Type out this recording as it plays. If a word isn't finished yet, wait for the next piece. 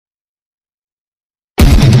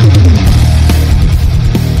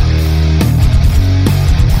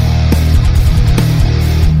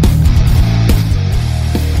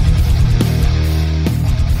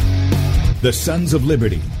The Sons of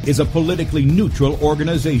Liberty is a politically neutral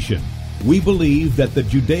organization. We believe that the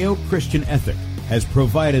Judeo-Christian ethic has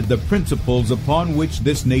provided the principles upon which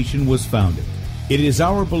this nation was founded. It is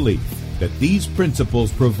our belief that these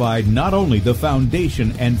principles provide not only the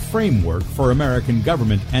foundation and framework for American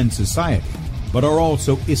government and society, but are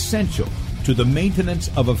also essential to the maintenance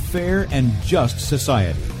of a fair and just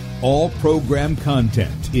society. All program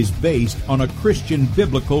content is based on a Christian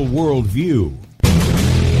biblical worldview.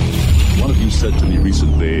 One of you said to me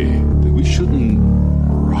recently that we shouldn't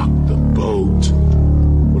rock the boat.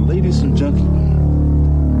 Well, ladies and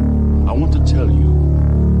gentlemen, I want to tell you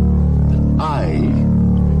that I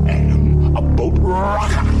am a boat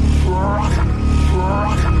rocker.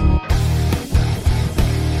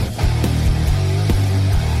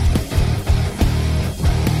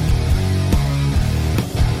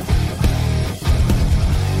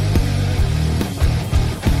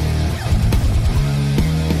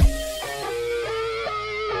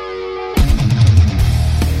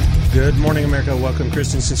 Good morning, America. Welcome,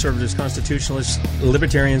 Christians, conservatives, constitutionalists,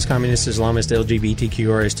 libertarians, communists, Islamists, LGBTQ,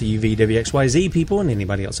 RST, UV, WXYZ people, and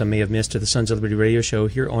anybody else I may have missed to the Sons of Liberty radio show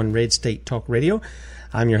here on Red State Talk Radio.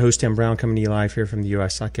 I'm your host, Tim Brown, coming to you live here from the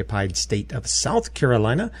U.S.-occupied state of South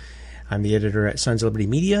Carolina. I'm the editor at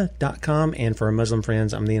sonsoflibertymedia.com, and for our Muslim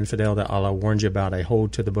friends, I'm the infidel that Allah warned you about. I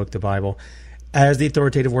hold to the book, the Bible, as the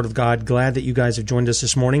authoritative Word of God. Glad that you guys have joined us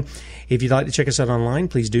this morning. If you'd like to check us out online,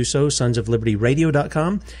 please do so,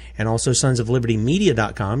 sonsoflibertyradio.com, and also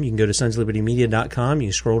sonsoflibertymedia.com. You can go to sonsoflibertymedia.com. You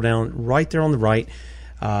can scroll down right there on the right.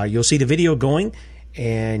 You'll see the video going,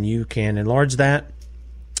 and you can enlarge that,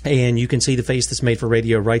 and you can see the face that's made for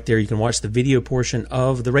radio right there. You can watch the video portion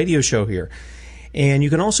of the radio show here. And you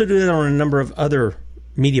can also do that on a number of other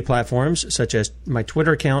media platforms, such as my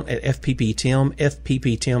Twitter account at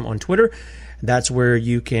FPPTim on Twitter. That's where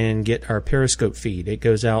you can get our Periscope feed. It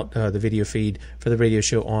goes out, the video feed for the radio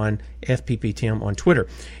show on FPPTim on Twitter.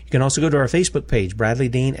 You can also go to our Facebook page, Bradley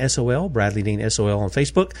Dean SOL, Bradley Dean SOL on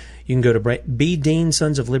Facebook. You can go to B. Dean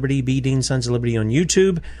Sons of Liberty, B. Dean Sons of Liberty on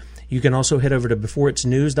YouTube. You can also head over to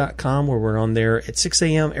beforeitsnews.com, where we're on there at 6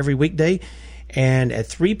 a.m. every weekday, and at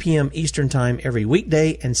 3 p.m. Eastern Time every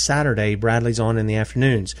weekday, and Saturday, Bradley's on in the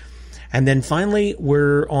afternoons. And then finally,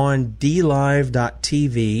 we're on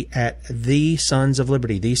DLive.tv at The Sons of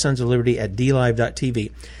Liberty, The Sons of Liberty at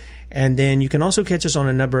DLive.tv. And then you can also catch us on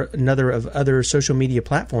another of other social media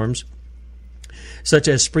platforms, such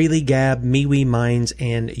as Spreely, Gab, MeWe, Minds,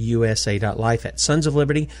 and USA.life at Sons of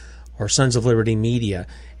Liberty or Sons of Liberty Media.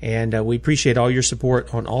 And we appreciate all your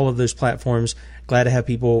support on all of those platforms. Glad to have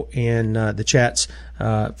people in the chats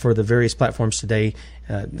for the various platforms today.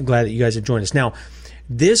 Glad that you guys have joined us. Now,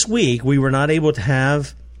 this week, we were not able to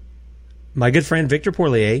have my good friend Victor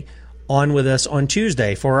Porlier on with us on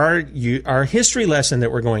Tuesday for our history lesson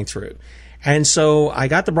that we're going through. And so I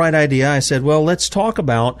got the bright idea. I said, well, let's talk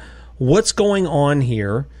about what's going on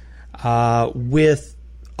here with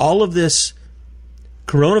all of this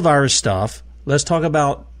coronavirus stuff. Let's talk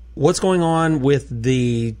about what's going on with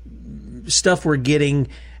the stuff we're getting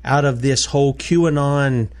out of this whole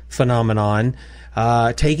QAnon phenomenon,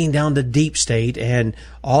 taking down the deep state, and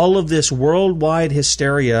all of this worldwide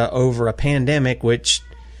hysteria over a pandemic, which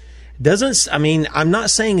doesn't, I mean, I'm not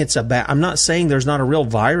saying I'm not saying there's not a real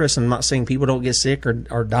virus. I'm not saying people don't get sick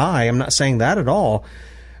or die. I'm not saying that at all.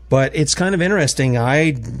 But it's kind of interesting.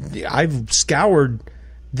 I've scoured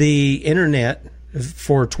the internet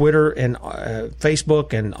for Twitter and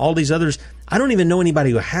Facebook and all these others. I don't even know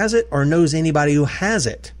anybody who has it or knows anybody who has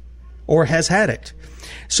it or has had it.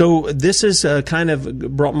 So this has kind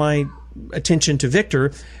of brought my attention to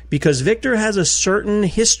Victor, because Victor has a certain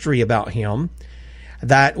history about him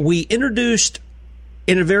that we introduced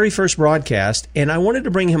in a very first broadcast, and I wanted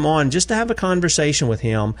to bring him on just to have a conversation with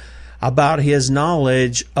him about his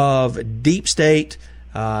knowledge of deep state,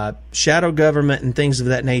 shadow government, and things of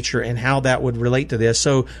that nature, and how that would relate to this.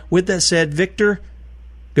 So with that said, Victor,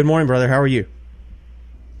 good morning, brother. How are you?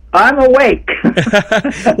 I'm awake.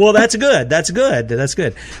 Well, that's good. That's good. That's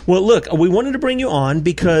good. Well, look, we wanted to bring you on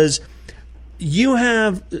because you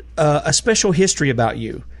have a special history about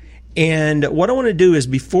you. And what I want to do is,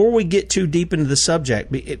 before we get too deep into the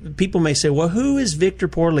subject, people may say, well, who is Victor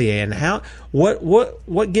Porlier, and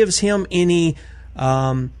what gives him any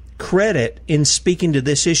credit in speaking to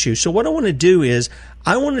this issue? So what I want to do is,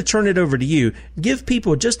 I want to turn it over to you. Give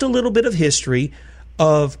people just a little bit of history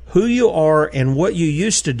of who you are and what you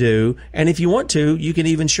used to do. And if you want to, you can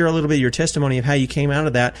even share a little bit of your testimony of how you came out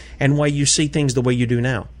of that and why you see things the way you do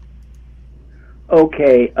now.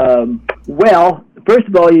 Okay. Well, first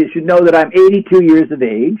of all, you should know that I'm 82 years of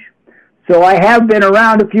age. So I have been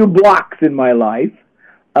around a few blocks in my life.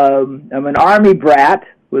 I'm an Army brat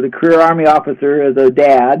with a career Army officer as a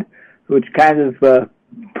dad, which kind of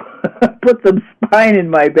put some spine in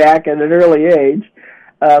my back at an early age.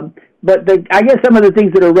 But I guess some of the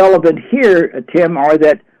things that are relevant here, Tim, are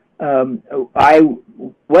that I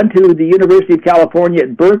went to the University of California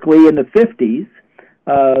at Berkeley in the 50s,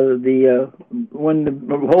 when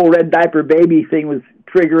the whole red diaper baby thing was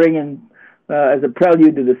triggering, and as a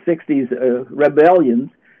prelude to the 60s rebellions.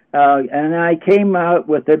 And I came out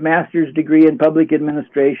with a master's degree in public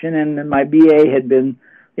administration, and my BA had been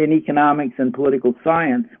in economics and political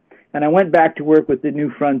science. And I went back to work with the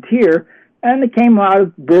New Frontier, and it came out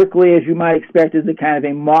of Berkeley, as you might expect, as a kind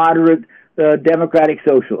of a moderate democratic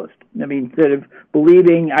socialist. I mean, sort of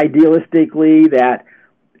believing idealistically that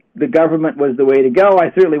the government was the way to go.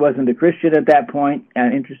 I certainly wasn't a Christian at that point,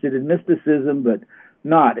 interested in mysticism, but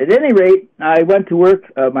not. At any rate, I went to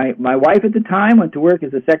work, my wife at the time went to work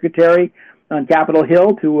as a secretary on Capitol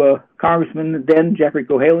Hill to Congressman then Jeffrey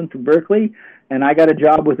Cohalan from Berkeley, and I got a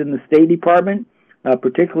job within the State Department,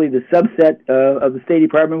 particularly the subset of the State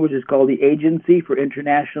Department, which is called the Agency for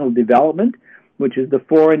International Development, which is the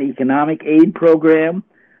Foreign Economic Aid Program.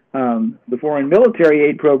 The Foreign Military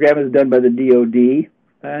Aid Program is done by the DoD,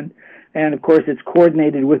 and of course it's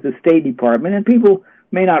coordinated with the State Department. And people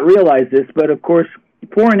may not realize this, but of course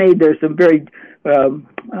foreign aid, there's some very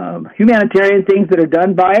humanitarian things that are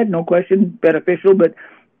done by it, no question, beneficial, but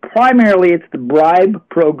primarily it's the bribe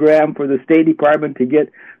program for the State Department to get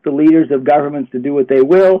the leaders of governments to do what they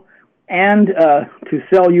will, and to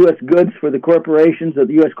sell U.S. goods for the corporations, of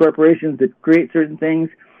the U.S. corporations that create certain things.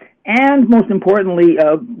 And most importantly,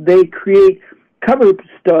 they create cover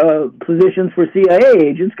positions for CIA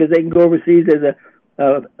agents because they can go overseas as a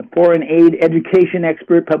foreign aid education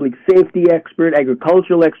expert, public safety expert,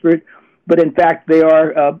 agricultural expert, but in fact they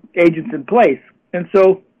are agents in place. And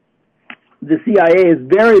so the CIA is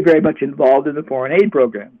very, very much involved in the foreign aid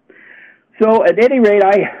program. So at any rate,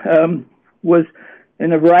 I was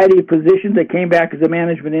in a variety of positions. I came back as a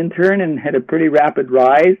management intern and had a pretty rapid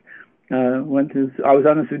rise. I was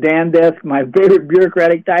on the Sudan desk. My favorite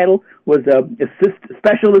bureaucratic title was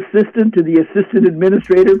special assistant to the assistant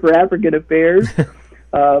administrator for African affairs.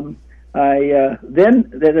 Then,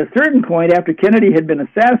 at a certain point, after Kennedy had been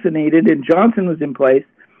assassinated and Johnson was in place,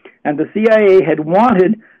 and the CIA had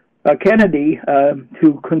wanted Kennedy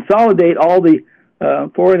to consolidate all the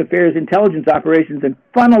foreign affairs intelligence operations and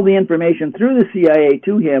funnel the information through the CIA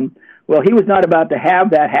to him, well, he was not about to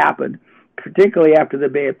have that happen, particularly after the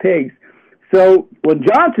Bay of Pigs. So when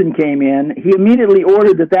Johnson came in, he immediately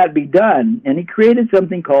ordered that be done, and he created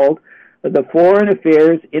something called the Foreign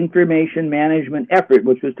Affairs Information Management Effort,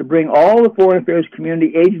 which was to bring all the foreign affairs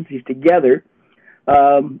community agencies together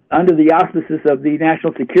under the auspices of the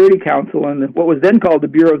National Security Council and what was then called the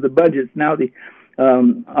Bureau of the Budgets, now the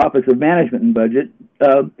Office of Management and Budget,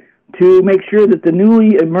 to make sure that the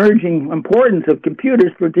newly emerging importance of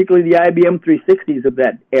computers, particularly the IBM 360s of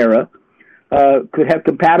that era, could have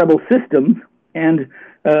compatible systems and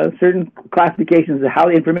certain classifications of how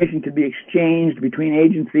the information could be exchanged between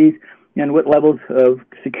agencies and what levels of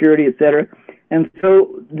security, et cetera. And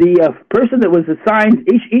so the person that was assigned,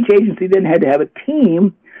 each agency then had to have a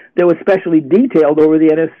team that was specially detailed over the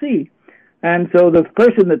NSC. And so the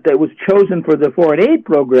person that was chosen for the foreign aid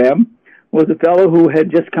program was a fellow who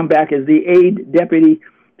had just come back as the aid deputy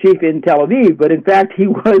chief in Tel Aviv, but in fact he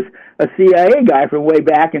was a CIA guy from way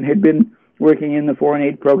back and had been working in the foreign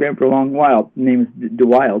aid program for a long while. His name is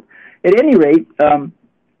DeWild. At any rate,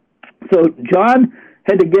 so John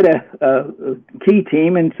had to get a key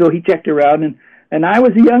team, and so he checked around, and I was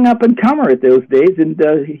a young up-and-comer at those days, and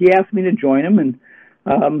he asked me to join him, and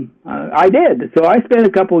I did. So I spent a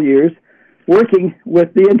couple of years working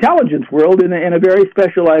with the intelligence world in a very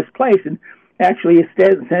specialized place, and actually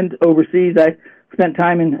sent overseas. I spent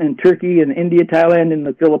time in Turkey and India, Thailand, and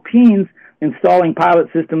the Philippines, installing pilot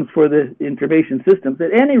systems for the information systems.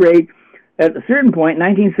 At any rate, at a certain point,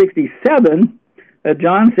 1967,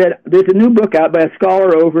 John said, there's a new book out by a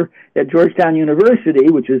scholar over at Georgetown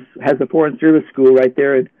University, which has a foreign service school right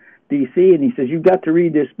there in D.C., and he says, you've got to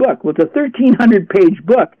read this book. Well, it's a 1,300-page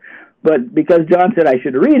book, but because John said I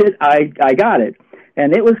should read it, I got it.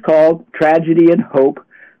 And it was called Tragedy and Hope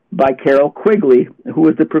by Carol Quigley, who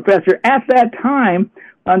was the professor at that time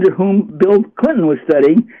under whom Bill Clinton was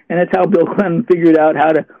studying, and that's how Bill Clinton figured out how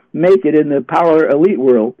to make it in the power elite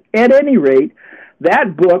world. At any rate,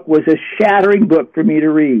 that book was a shattering book for me to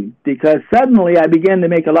read, because suddenly I began to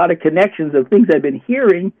make a lot of connections of things I'd been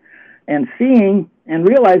hearing and seeing and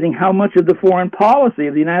realizing how much of the foreign policy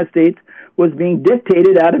of the United States was being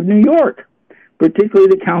dictated out of New York,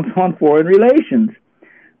 particularly the Council on Foreign Relations.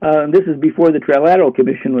 This is before the Trilateral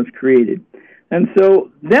Commission was created. And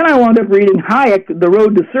so then I wound up reading Hayek, The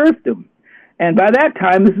Road to Serfdom. And by that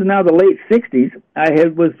time, this is now the late 60s,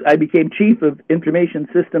 I became chief of information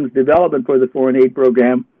systems development for the foreign aid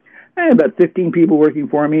program. I had about 15 people working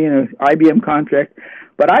for me in an IBM contract.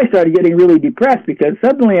 But I started getting really depressed because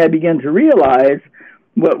suddenly I began to realize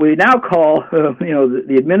what we now call,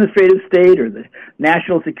 the administrative state or the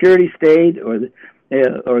national security state or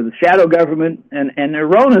the shadow government, and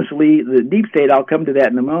erroneously the deep state. I'll come to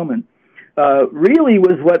that in a moment. Really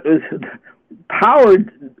was what was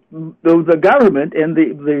powered the government, and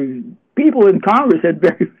the people in Congress had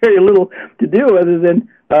very, very little to do other than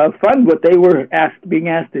fund what they were being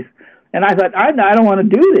asked to. And I thought, I don't want to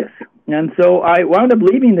do this. And so I wound up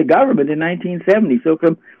leaving the government in 1970. So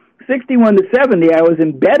from 61 to 70, I was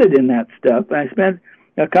embedded in that stuff. I spent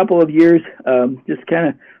a couple of years just kind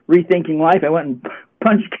of rethinking life. I went and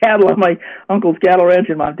punched cattle on my uncle's cattle ranch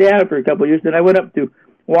in Montana for a couple of years. Then I went up to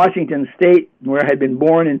Washington State, where I had been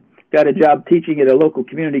born, and got a job teaching at a local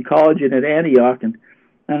community college in Antioch. And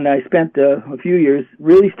I spent a few years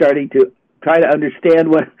really starting to try to understand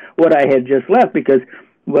what I had just left, because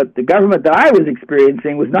what the government that I was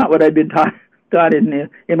experiencing was not what I'd been taught in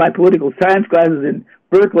my political science classes in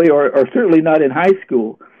Berkeley, or certainly not in high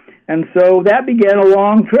school. And so that began a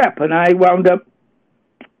long trip, and I wound up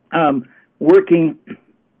working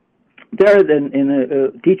there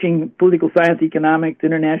in teaching political science, economics,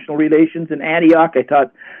 international relations in Antioch. I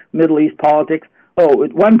taught Middle East politics. Oh,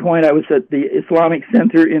 at one point I was at the Islamic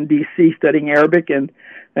Center in D.C. studying Arabic and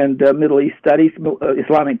Middle East studies,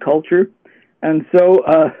 Islamic culture. And so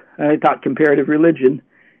I taught comparative religion.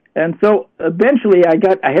 And so eventually I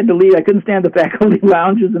had to leave. I couldn't stand the faculty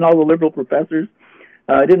lounges and all the liberal professors.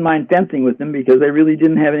 I didn't mind fencing with them because I really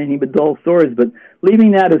didn't have anything but dull swords. But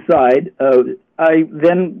leaving that aside, I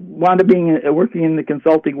then wound up working in the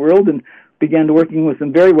consulting world and began working with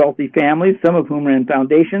some very wealthy families, some of whom ran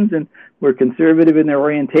foundations and were conservative in their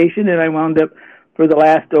orientation. And I wound up for the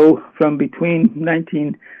last, from between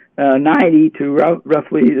 1990 to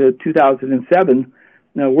roughly 2007,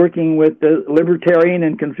 working with the libertarian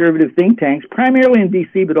and conservative think tanks, primarily in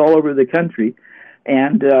D.C., but all over the country.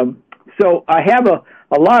 And so I have a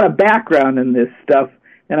lot of background in this stuff,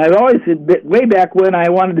 and I've always said, way back when, I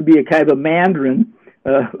wanted to be a kind of a mandarin,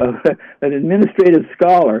 an administrative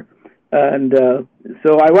scholar. And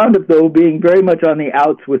so I wound up, though, being very much on the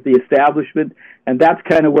outs with the establishment, and that's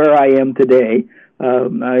kind of where I am today.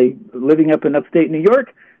 Living up in upstate New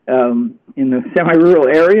York, in a semi-rural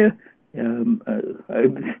area, so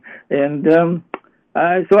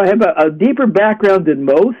I have a deeper background than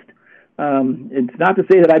most. It's not to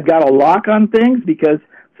say that I've got a lock on things, because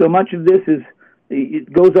so much of this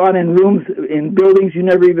it goes on in rooms, in buildings you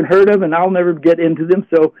never even heard of, and I'll never get into them.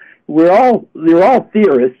 So they're all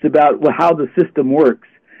theorists about how the system works.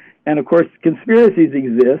 And of course, conspiracies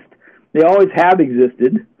exist. They always have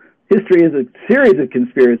existed. History is a series of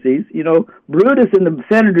conspiracies. Brutus and the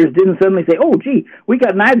senators didn't suddenly say, "Oh, gee, we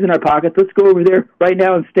got knives in our pockets. Let's go over there right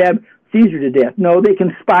now and stab Caesar to death." No, they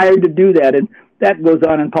conspired to do that, and that goes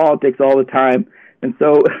on in politics all the time. And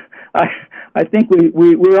so I think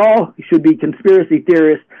we all should be conspiracy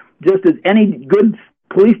theorists, just as any good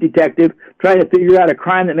police detective trying to figure out a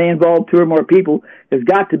crime that may involve two or more people has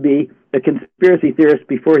got to be a conspiracy theorist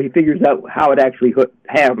before he figures out how it actually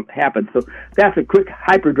happened. So that's a quick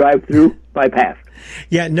hyperdrive through my past.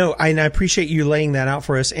 Yeah, no, and I appreciate you laying that out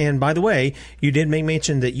for us. And by the way, you did make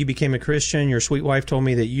mention that you became a Christian. Your sweet wife told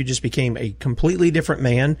me that you just became a completely different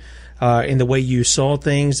man in the way you saw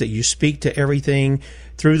things, that you speak to everything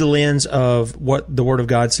through the lens of what the Word of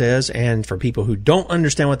God says. And for people who don't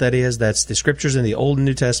understand what that is, that's the Scriptures in the Old and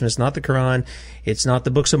New Testament. It's not the Quran. It's not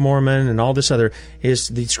the books of Mormon and all this other. It's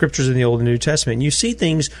the Scriptures in the Old and New Testament. And you see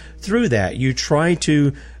things through that. You try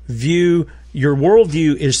to view. Your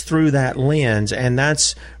worldview is through that lens, and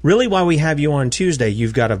that's really why we have you on Tuesday.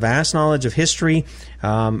 You've got a vast knowledge of history,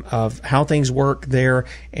 of how things work there,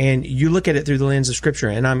 and you look at it through the lens of Scripture.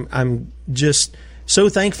 And I'm just so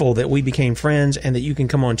thankful that we became friends and that you can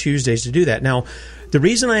come on Tuesdays to do that. Now, the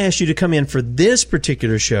reason I asked you to come in for this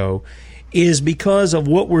particular show is because of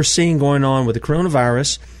what we're seeing going on with the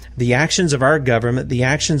coronavirus, the actions of our government, the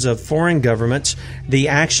actions of foreign governments, the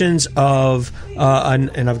actions of,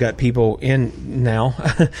 and I've got people in now,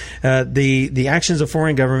 the actions of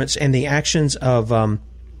foreign governments and the actions of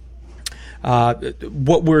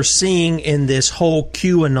what we're seeing in this whole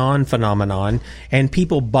QAnon phenomenon and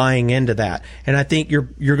people buying into that. And I think you're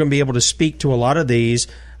going to be able to speak to a lot of these,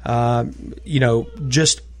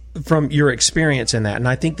 just from your experience in that. And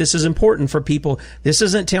I think this is important for people. This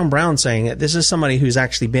isn't Tim Brown saying it. This is somebody who's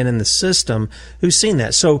actually been in the system who's seen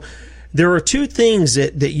that. So there are two things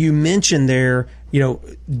that you mentioned there.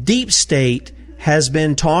 Deep state has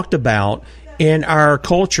been talked about in our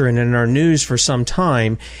culture and in our news for some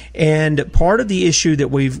time. And part of the issue that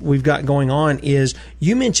we've got going on is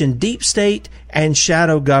you mentioned deep state and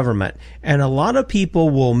shadow government. And a lot of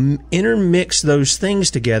people will intermix those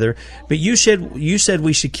things together, but you said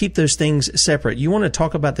we should keep those things separate. You want to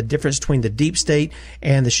talk about the difference between the deep state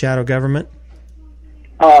and the shadow government?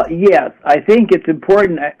 Yes, I think it's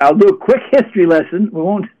important. I'll do a quick history lesson. We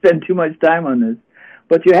won't spend too much time on this.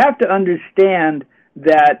 But you have to understand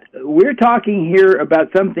that we're talking here about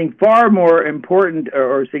something far more important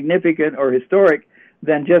or significant or historic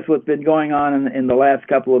than just what's been going on in the last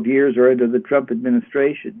couple of years or under the Trump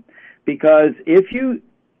administration. Because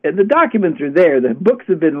the documents are there, the books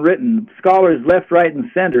have been written, scholars left, right, and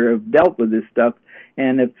center have dealt with this stuff,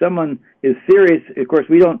 and if someone is serious, of course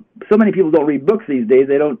so many people don't read books these days,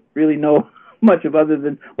 they don't really know much of other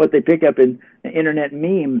than what they pick up in internet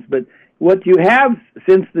memes, but what you have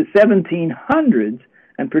since the 1700s,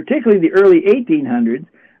 and particularly the early 1800s,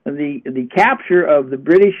 the capture of the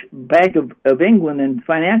British Bank of England and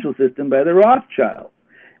financial system by the Rothschilds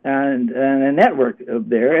and a network of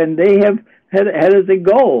there, and they have had as a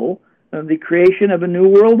goal the creation of a new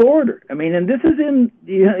world order. I mean, and this is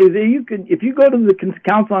if you go to the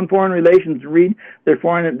Council on Foreign Relations and read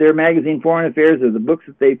their magazine Foreign Affairs or the books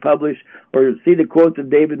that they publish, or see the quotes of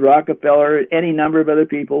David Rockefeller, any number of other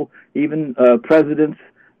people, even presidents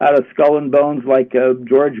out of Skull and Bones like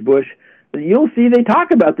George Bush, you'll see they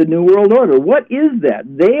talk about the new world order. What is that?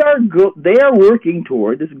 They are working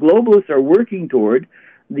toward, these globalists are working toward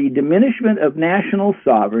the diminishment of national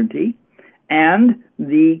sovereignty and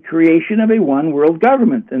the creation of a one world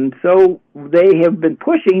government. And so they have been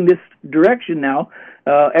pushing this direction now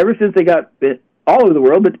ever since they got all over the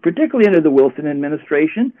world, but particularly under the Wilson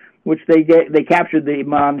administration, which they captured the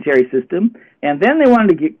monetary system, and then they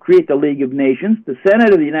wanted to create the League of Nations. The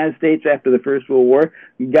Senate of the United States after the First World War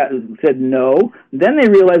said no. Then they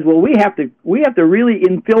realized, well, we have to really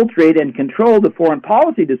infiltrate and control the foreign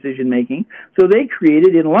policy decision making. So they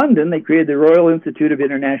created in London, they created the Royal Institute of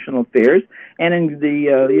International Affairs, and in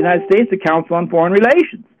the United States, the Council on Foreign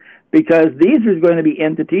Relations, because these are going to be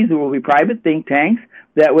entities that will be private think tanks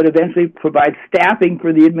that would eventually provide staffing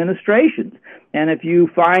for the administrations. And if you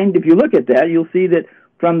look at that, you'll see that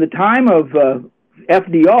from the time of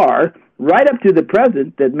FDR right up to the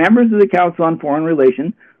present, that members of the Council on Foreign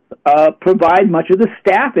Relations provide much of the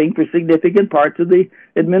staffing for significant parts of the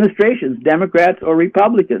administrations, Democrats or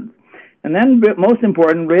Republicans. And then, most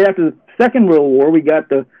important, right after the Second World War, we got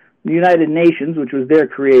the United Nations, which was their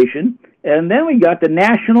creation, and then we got the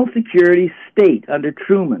National Security State under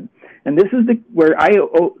Truman. And this is where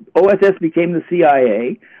OSS became the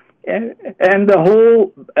CIA, and the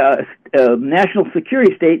whole national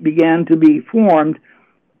security state began to be formed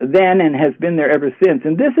then and has been there ever since.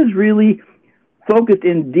 And this is really focused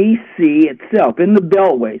in D.C. itself, in the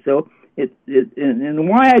Beltway. So and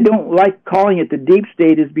why I don't like calling it the deep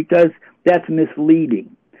state is because that's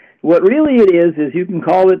misleading. What really it is you can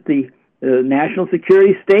call it the national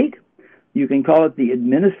security state, you can call it the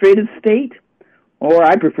administrative state, or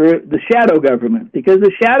I prefer the shadow government, because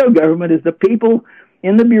the shadow government is the people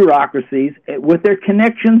in the bureaucracies with their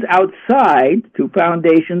connections outside to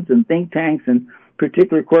foundations and think tanks and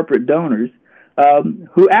particular corporate donors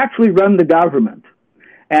who actually run the government.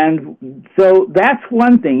 And so that's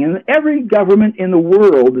one thing. And every government in the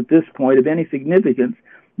world at this point of any significance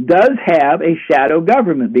does have a shadow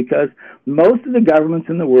government, because most of the governments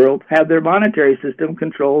in the world have their monetary system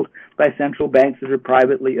controlled by central banks that are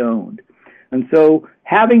privately owned. And so,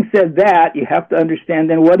 having said that, you have to understand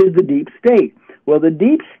then what is the deep state. Well, the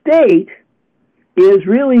deep state is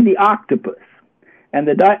really the octopus, and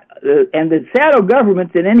the shadow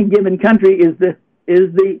governments in any given country is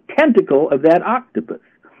the tentacle of that octopus,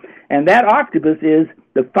 and that octopus is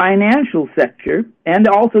the financial sector and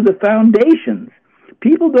also the foundations.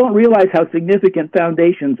 People don't realize how significant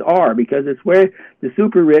foundations are, because it's where the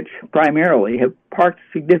super rich primarily have parked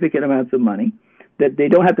significant amounts of money that they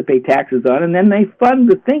don't have to pay taxes on, and then they fund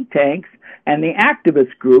the think tanks and the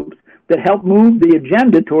activist groups that help move the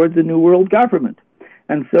agenda towards a new world government.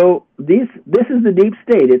 And so this is the deep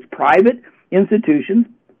state. It's private institutions,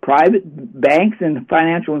 private banks and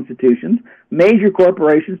financial institutions, major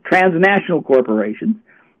corporations, transnational corporations,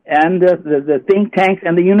 and the think tanks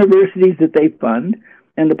and the universities that they fund,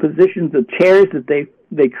 and the positions of chairs that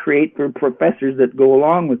they create for professors that go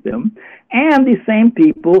along with them, and these same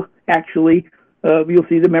people actually you'll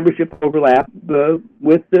see the membership overlap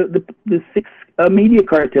with the six media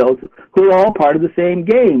cartels, who are all part of the same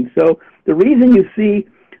game. So the reason you see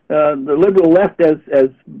the liberal left as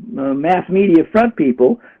mass media front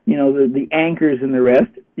people, the anchors and the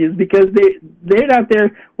rest, is because they're not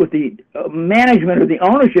there with the management or the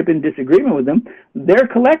ownership in disagreement with them. They're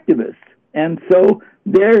collectivists, and so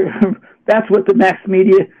that's what the mass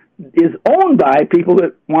media is owned by, people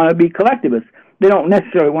that want to be collectivists. They don't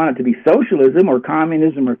necessarily want it to be socialism or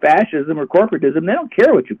communism or fascism or corporatism. They don't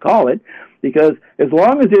care what you call it, because as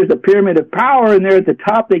long as there's a pyramid of power and they're at the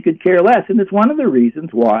top, they could care less. And it's one of the reasons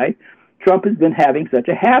why Trump has been having such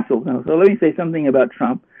a hassle. Now, so let me say something about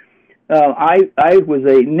Trump. I was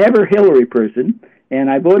a never Hillary person, and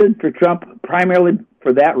I voted for Trump primarily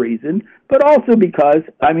for that reason, but also because,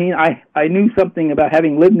 I knew something about,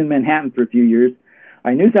 having lived in Manhattan for a few years.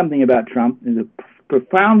 I knew something about Trump. He's a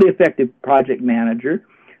profoundly effective project manager.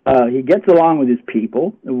 He gets along with his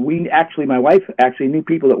people. My wife actually knew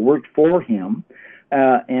people that worked for him.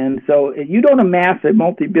 And so you don't amass a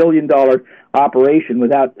multi-billion-dollar operation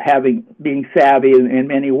without being savvy in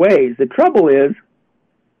many ways. The trouble is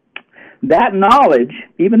that knowledge,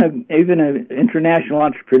 even an international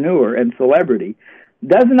entrepreneur and celebrity,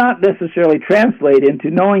 does not necessarily translate into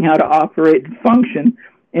knowing how to operate and function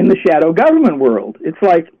in the shadow government world. It's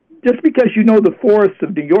like, just because you know the forests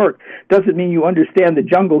of New York doesn't mean you understand the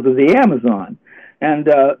jungles of the Amazon. And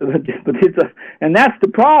and that's the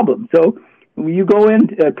problem. So when you go in,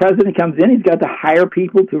 president comes in, he's got to hire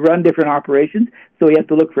people to run different operations, so he has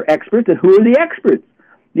to look for experts. And who are the experts?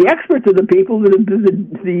 The experts are the people that are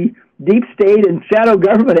the deep state and shadow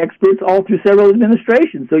government experts all through several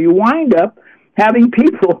administrations. So you wind up having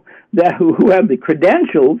people who have the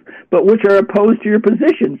credentials, but which are opposed to your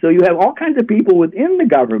position. So you have all kinds of people within the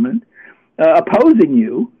government opposing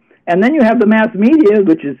you, and then you have the mass media,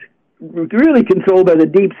 which is really controlled by the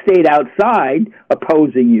deep state outside,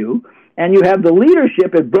 opposing you, and you have the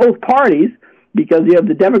leadership at both parties, because you have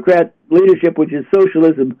the Democrat leadership, which is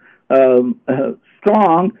socialism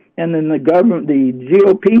strong, and then the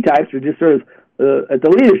GOP types are just sort of at the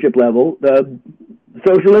leadership level,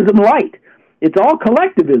 socialism light. It's all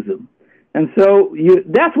collectivism. And so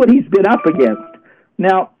that's what he's been up against.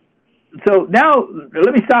 Now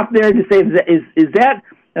let me stop there to say, is that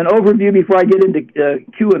an overview before I get into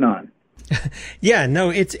QAnon? Yeah,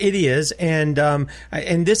 no, it is. And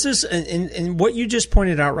this is, and what you just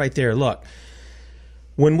pointed out right there, look,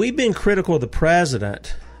 when we've been critical of the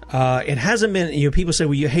president, it hasn't been, people say,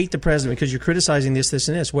 well, you hate the president because you're criticizing this,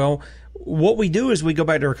 and this. Well, what we do is we go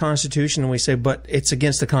back to our Constitution and we say, but it's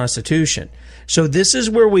against the Constitution. So this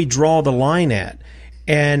is where we draw the line at.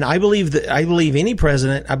 And I believe any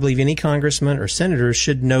president, I believe any congressman or senator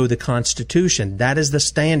should know the Constitution. That is the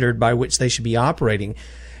standard by which they should be operating.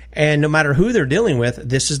 And no matter who they're dealing with,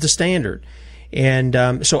 this is the standard. And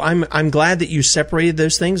so I'm glad that you separated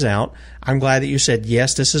those things out. I'm glad that you said,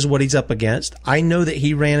 yes, this is what he's up against. I know that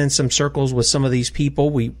he ran in some circles with some of these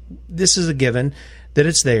people. This is a given that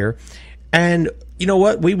it's there. And you know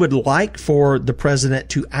what? We would like for the president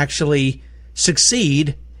to actually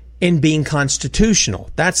succeed in being constitutional.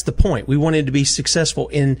 That's the point. We want him to be successful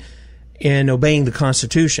in obeying the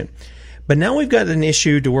Constitution. But now we've got an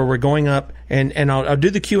issue to where we're going up, and I'll do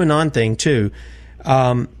the QAnon thing too.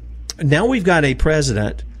 Now we've got a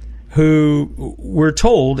president who we're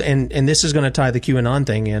told, and this is going to tie the QAnon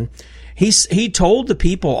thing in, he told the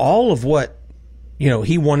people all of what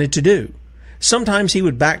he wanted to do. Sometimes he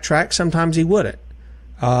would backtrack, sometimes he wouldn't.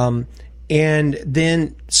 And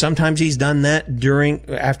then sometimes he's done that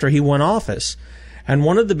after he won office. And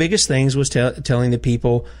one of the biggest things was telling the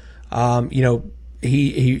people, we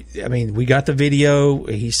got the video.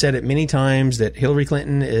 He said it many times that Hillary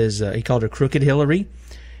Clinton he called her Crooked Hillary.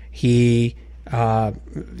 He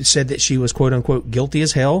said that she was, quote unquote, guilty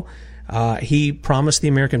as hell. He promised the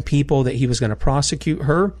American people that he was going to prosecute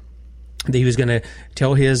her, that he was going to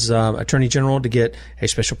tell his attorney general to get a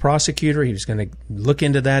special prosecutor. He was going to look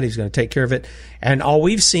into that. He was going to take care of it. And all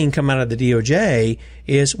we've seen come out of the DOJ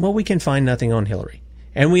is, well, we can find nothing on Hillary.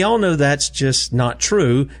 And we all know that's just not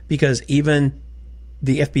true, because even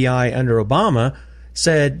the FBI under Obama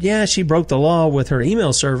said, yeah, she broke the law with her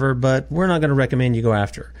email server, but we're not going to recommend you go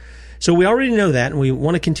after her. So we already know that, and we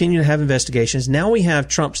want to continue to have investigations. Now we have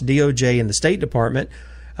Trump's DOJ and the State Department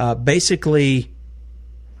basically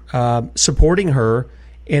supporting her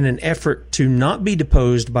in an effort to not be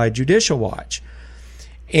deposed by Judicial Watch.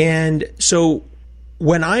 And so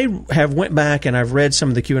when I have went back and I've read some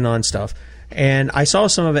of the QAnon stuff, and I saw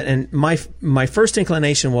some of it, and my first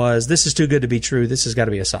inclination was, this is too good to be true. This has got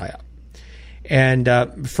to be a psyop.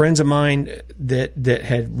 And friends of mine that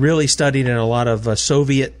had really studied in a lot of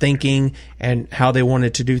Soviet thinking and how they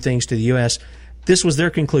wanted to do things to the U.S., this was their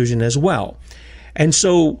conclusion as well. And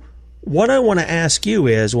so what I want to ask you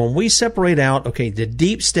is, when we separate out, the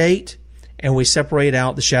deep state and we separate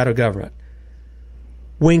out the shadow government,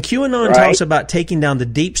 when QAnon talks about taking down the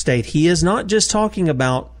deep state, he is not just talking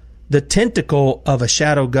about the tentacle of a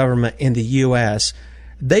shadow government in the U.S.,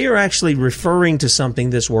 they are actually referring to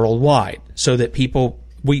something that's worldwide, so that people,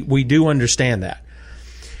 we do understand that.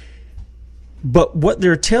 But what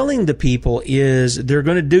they're telling the people is they're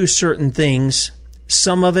going to do certain things.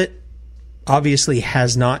 Some of it obviously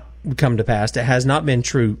has not come to pass. It has not been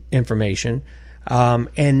true information.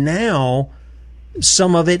 And now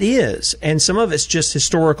some of it is. And some of it's just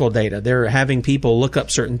historical data. They're having people look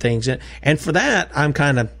up certain things. And for that, I'm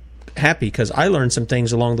kind of happy, because I learned some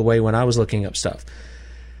things along the way when I was looking up stuff.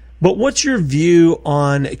 But what's your view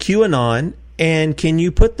on QAnon, and can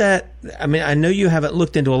you put that, I know you haven't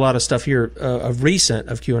looked into a lot of stuff here of recent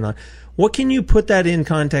of QAnon. What can you put that in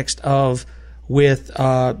context of with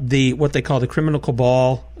what they call the criminal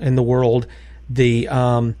cabal in the world, the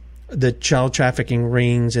child trafficking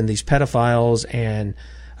rings and these pedophiles and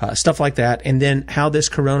stuff like that, and then how this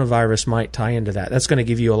coronavirus might tie into that? That's going to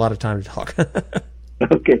give you a lot of time to talk.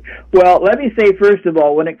 Okay. Well, let me say, first of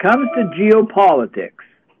all, when it comes to geopolitics,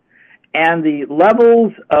 and the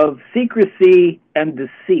levels of secrecy and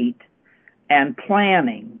deceit and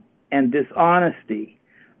planning and dishonesty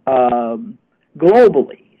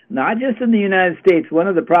globally, not just in the United States. One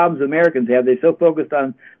of the problems Americans have, they're so focused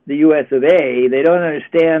on the U.S. of A., they don't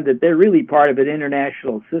understand that they're really part of an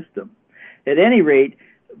international system. At any rate,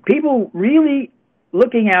 people really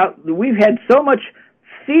looking out, we've had so much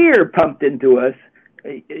fear pumped into us,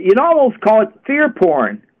 you'd almost call it fear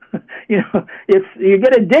porn. You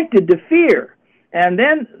get addicted to fear, and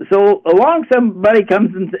then so along somebody comes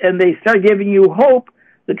and they start giving you hope.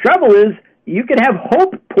 The trouble is you can have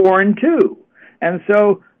hope porn too, and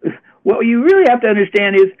so what you really have to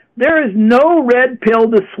understand is there is no red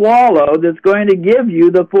pill to swallow that's going to give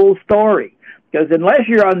you the full story, because unless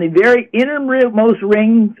you're on the very innermost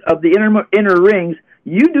rings of the inner rings,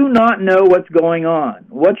 you do not know what's going on.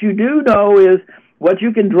 What you do know is what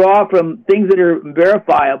you can draw from things that are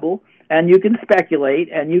verifiable, and you can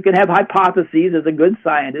speculate, and you can have hypotheses as a good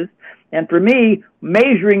scientist. And for me,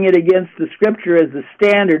 measuring it against the Scripture as the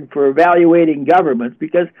standard for evaluating governments,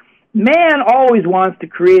 because man always wants to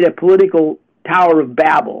create a political Tower of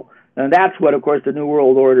Babel, and that's what, of course, the New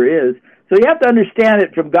World Order is. So you have to understand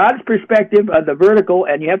it from God's perspective on the vertical,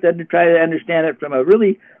 and you have to try to understand it from a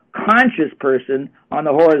really conscious person on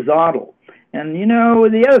the horizontal. And,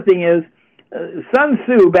 the other thing is, Sun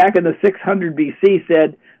Tzu, back in the 600 BC,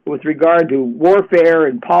 said, with regard to warfare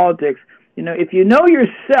and politics, if you know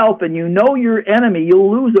yourself and you know your enemy,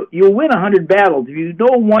 you'll win 100 battles. If you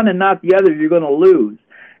know one and not the other, you're going to lose.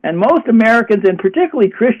 And most Americans, and particularly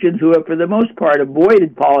Christians who have, for the most part,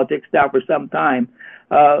 avoided politics now for some time,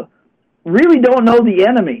 really don't know the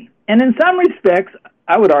enemy. And in some respects,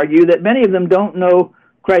 I would argue that many of them don't know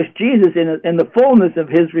Christ Jesus in the fullness of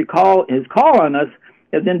his call on us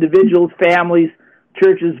as individuals, families,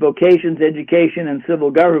 churches, vocations, education, and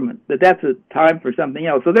civil government. But that's a time for something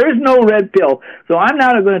else. So there is no red pill. So I'm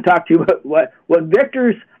now going to talk to you about what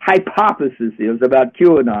Victor's hypothesis is about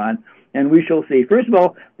QAnon, and we shall see. First of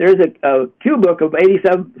all, there's a Q book of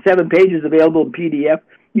 87 pages available in PDF.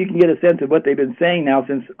 You can get a sense of what they've been saying now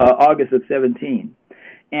since August of 17.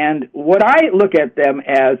 And what I look at them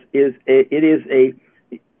as is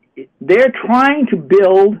they're trying to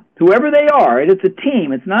build, whoever they are, and it's a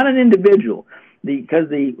team, it's not an individual, because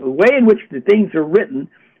the way in which the things are written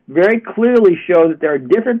very clearly show that there are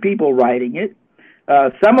different people writing it.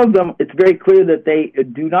 Some of them, it's very clear that they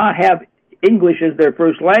do not have English as their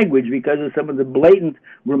first language because of some of the blatant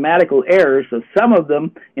grammatical errors. So some of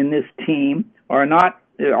them in this team are not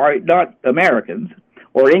Americans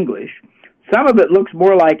or English. Some of it looks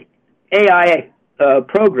more like AI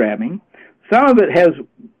programming. Some of it has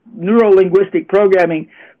neuro-linguistic programming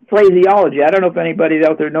phraseology. I don't know if anybody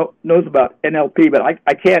out there knows about NLP, but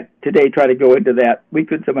I can't today try to go into that. We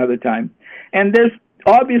could some other time. And there's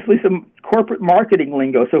obviously some corporate marketing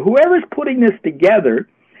lingo. So whoever's putting this together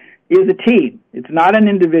is a team. It's not an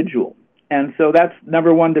individual. And so that's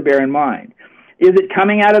number one to bear in mind. Is it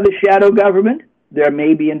coming out of the shadow government? There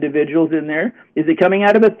may be individuals in there. Is it coming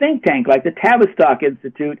out of a think tank like the Tavistock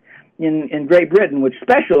Institute in Great Britain, which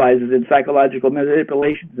specializes in psychological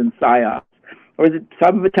manipulations and Psyops? Or is it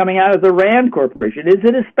some of it coming out of the RAND Corporation? Is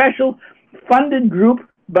it a special funded group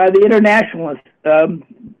by the internationalists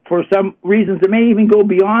for some reasons that may even go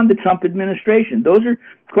beyond the Trump administration? Those are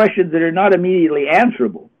questions that are not immediately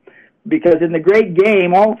answerable, because in the great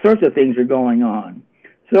game, all sorts of things are going on.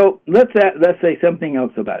 So let's say something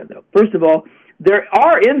else about it, though. First of all, there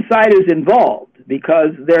are insiders involved, because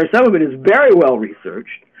some of it is very well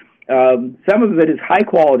researched. Some of it is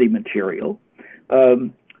high-quality material.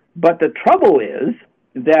 But the trouble is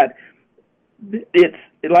that it's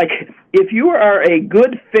like, if you are a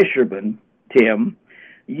good fisherman, Tim,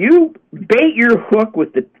 you bait your hook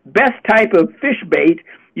with the best type of fish bait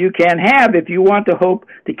you can have if you want to hope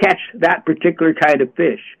to catch that particular kind of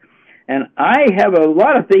fish. And I have a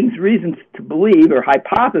lot of reasons to believe or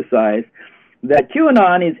hypothesize that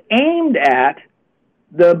QAnon is aimed at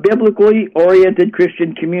the biblically oriented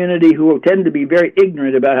Christian community, who tend to be very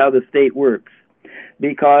ignorant about how the state works.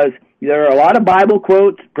 Because there are a lot of Bible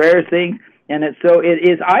quotes, prayer things, and it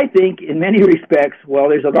is, I think, in many respects, well,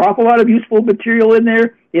 there's an awful lot of useful material in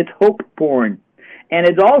there. It's hope porn. And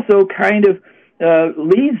it also kind of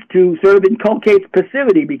leads to sort of inculcates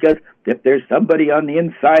passivity, because if there's somebody on the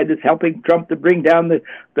inside that's helping Trump to bring down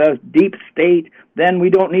the deep state, then we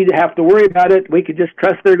don't need to have to worry about it. We can just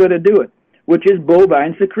trust they're going to do it, which is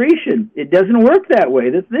bovine secretion. It doesn't work that way.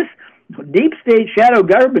 This deep state shadow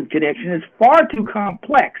government connection is far too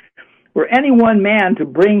complex for any one man to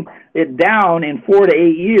bring it down in 4 to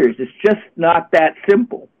 8 years. It's just not that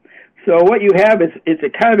simple. So what you have is a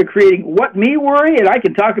kind of creating what me worry, and I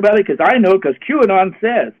can talk about it because I know, because QAnon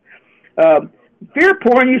says. Fear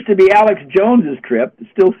porn used to be Alex Jones's trip. It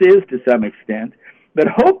still is to some extent. But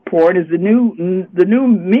hope porn is the new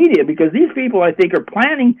media, because these people, I think, are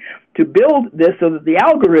planning to build this so that the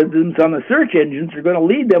algorithms on the search engines are going to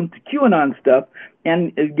lead them to QAnon stuff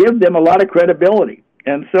and give them a lot of credibility.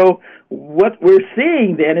 And so what we're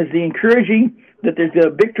seeing then is the encouraging that there's a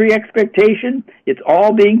victory expectation. It's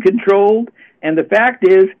all being controlled. And the fact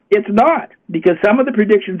is, it's not, because some of the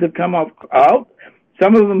predictions have come out.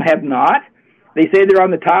 Some of them have not. They say they're on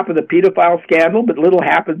the top of the pedophile scandal, but little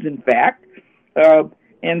happens in fact.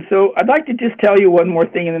 And so I'd like to just tell you one more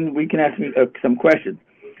thing, and then we can ask me some questions.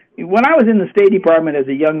 When I was in the State Department as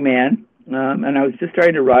a young man, and I was just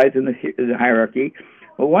trying to rise in the hierarchy,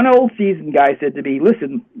 well, one old seasoned guy said to me,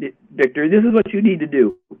 "Listen, Victor, this is what you need to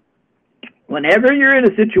do. Whenever you're in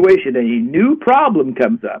a situation and a new problem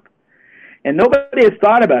comes up, and nobody has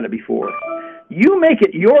thought about it before, you make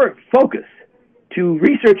it your focus to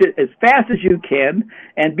research it as fast as you can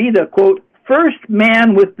and be the, quote, first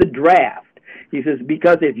man with the draft." He says,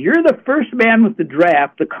 because if you're the first man with the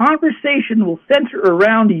draft, the conversation will center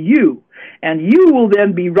around you, and you will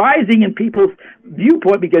then be rising in people's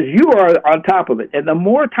viewpoint because you are on top of it. And the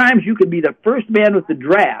more times you can be the first man with the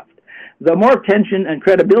draft, the more attention and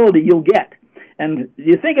credibility you'll get. And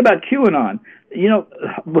you think about QAnon, you know,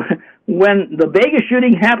 when the Vegas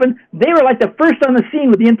shooting happened, they were like the first on the scene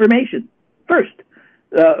with the information, first,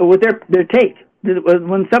 with their take.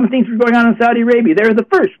 When some things were going on in Saudi Arabia, they were the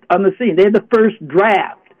first on the scene. They had the first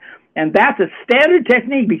draft. And that's a standard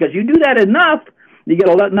technique, because you do that enough, you get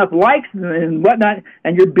enough likes and whatnot,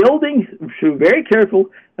 and you're building through very careful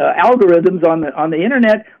algorithms on the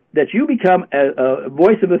internet that you become a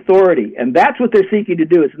voice of authority. And that's what they're seeking to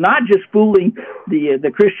do. It's not just fooling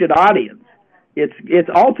the Christian audience. It's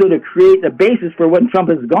also to create a basis for when Trump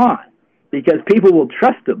is gone, because people will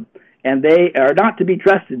trust them. And they are not to be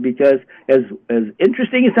trusted, because as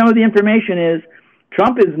interesting as some of the information is,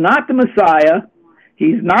 Trump is not the Messiah.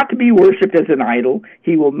 He's not to be worshipped as an idol.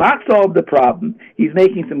 He will not solve the problem. He's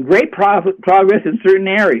making some great progress in certain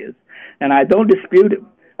areas, and I don't dispute him.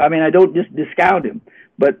 I mean, I don't just discount him.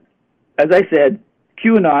 But as I said,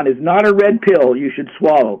 QAnon is not a red pill you should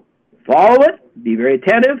swallow. Follow it, be very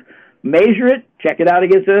attentive, measure it, check it out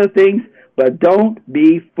against other things, but don't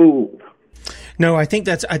be fooled. No, I think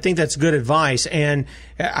that's good advice, and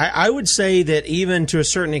I would say that even to a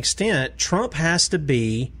certain extent, Trump has to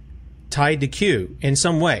be tied to Q in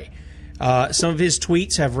some way. Some of his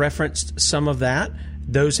tweets have referenced some of that.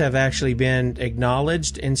 Those have actually been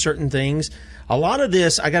acknowledged in certain things. A lot of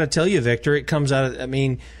this, I got to tell you, Victor, it comes out of, I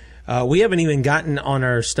mean, we haven't even gotten on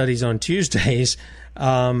our studies on Tuesdays to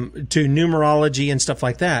numerology and stuff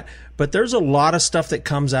like that. But there's a lot of stuff that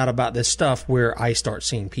comes out about this stuff where I start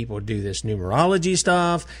seeing people do this numerology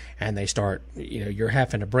stuff, and they start, you're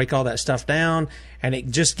having to break all that stuff down, and it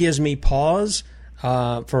just gives me pause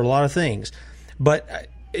for a lot of things. But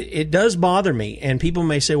it does bother me, and people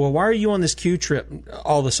may say, well, why are you on this Q trip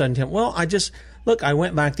all of a sudden, Tim? Well, I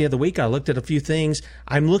went back the other week, I looked at a few things,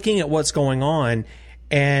 I'm looking at what's going on,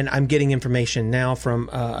 and I'm getting information now from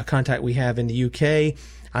a contact we have in the UK.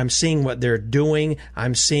 I'm seeing what they're doing.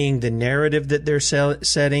 I'm seeing the narrative that they're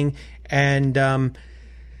setting. And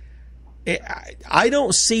I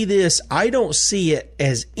don't see this. I don't see it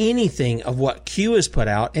as anything of what Q has put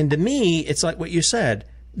out. And to me, it's like what you said.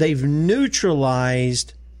 They've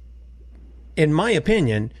neutralized, in my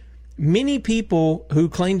opinion, many people who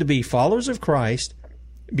claim to be followers of Christ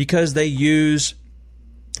because they use,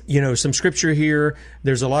 some scripture here.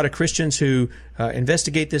 There's a lot of Christians who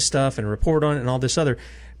investigate this stuff and report on it and all this other.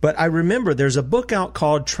 But I remember there's a book out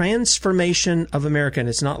called Transformation of America, and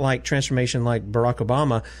it's not like transformation like Barack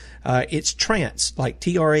Obama. It's trance, like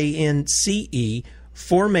TRANCE,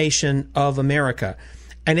 Formation of America.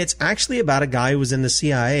 And it's actually about a guy who was in the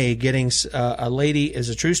CIA getting a lady, is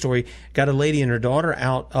a true story, got a lady and her daughter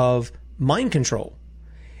out of mind control.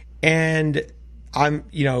 And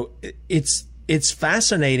it's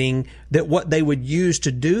fascinating that what they would use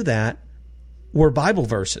to do that were Bible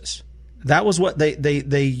verses. That was what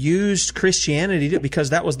they used Christianity to,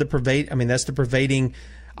 because that was that's the pervading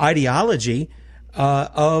ideology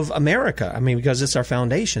of America. Because it's our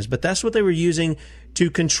foundations. But that's what they were using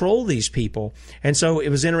to control these people. And so it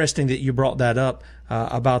was interesting that you brought that up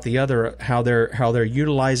about the other, how they're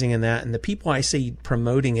utilizing in that. And the people I see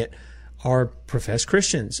promoting it are professed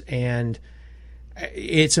Christians. And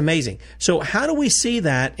it's amazing. So how do we see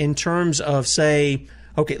that in terms of, say,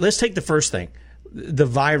 okay, let's take the first thing. The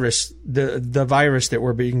virus, the virus that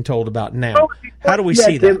we're being told about now. How do we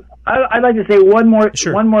see that? I'd like to say one more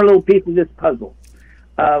little piece of this puzzle.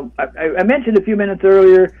 I mentioned a few minutes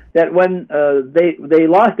earlier that when they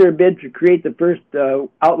lost their bid to create the first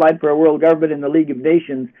outline for a world government in the League of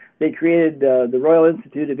Nations, they created the Royal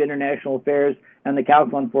Institute of International Affairs and the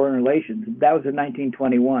Council on Foreign Relations. That was in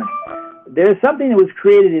 1921. There's something that was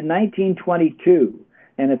created in 1922,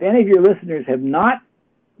 and if any of your listeners have not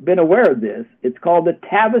been aware of this, it's called the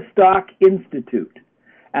Tavistock Institute.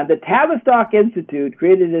 And the Tavistock Institute,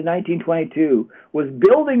 created in 1922, was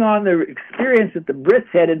building on the experience that the Brits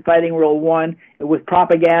had in fighting World War I with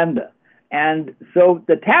propaganda. And so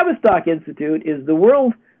the Tavistock Institute is the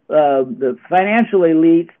world, the financial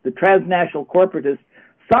elites, the transnational corporatists,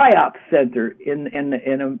 Psyop center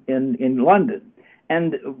in London.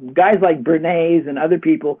 And guys like Bernays and other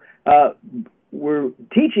people were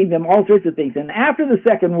teaching them all sorts of things. And after the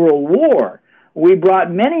Second World War, we brought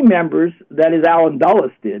many members, that is Alan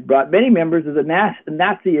Dulles did, brought many members of the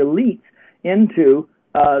Nazi elites into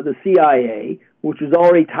the CIA, which was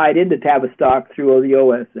already tied into Tavistock through the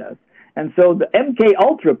OSS. And so the MK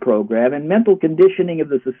Ultra program and mental conditioning of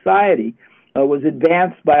the society was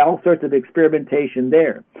advanced by all sorts of experimentation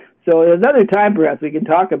there. So at another time, perhaps, we can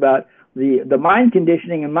talk about the mind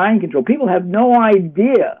conditioning and mind control. People have no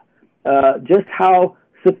idea just how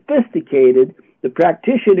sophisticated the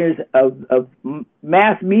practitioners of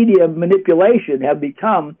mass media manipulation have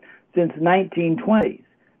become since 1920s.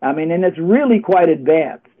 And it's really quite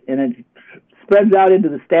advanced, and it spreads out into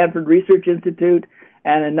the Stanford Research Institute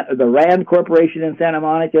and the Rand Corporation in Santa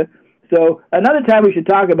Monica. So another time we should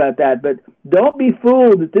talk about that, but don't be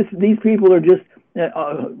fooled that these people are just doing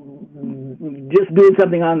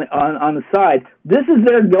something on the side. This is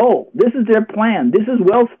their goal. This is their plan. This is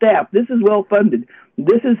well staffed. This is well funded.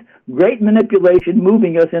 This is great manipulation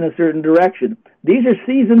moving us in a certain direction. These are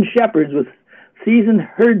seasoned shepherds with seasoned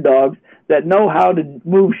herd dogs that know how to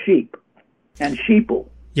move sheep and sheeple.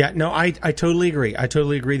 Yeah, no, I totally agree. I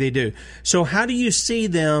totally agree they do. So how do you see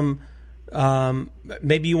them?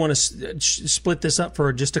 Maybe you want to split this up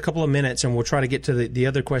for just a couple of minutes, and we'll try to get to the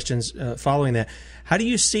other questions following that. How do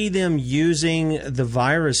you see them using the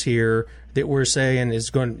virus here that we're saying is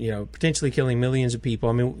going, potentially killing millions of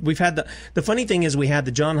people? We've had the funny thing is we had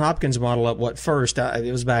the John Hopkins model up first.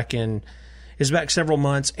 It was back several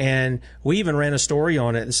months, and we even ran a story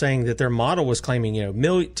on it saying that their model was claiming,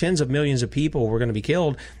 tens of millions of people were going to be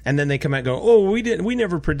killed, and then they come out and go, "Oh, we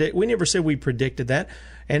never said we predicted that."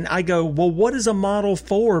 And I go, "Well, what is a model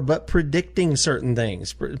for but predicting certain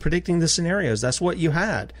things, predicting the scenarios? That's what you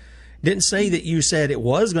had. Didn't say that you said it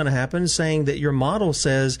was going to happen, saying that your model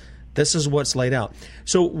says this is what's laid out."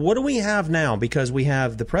 So what do we have now? Because we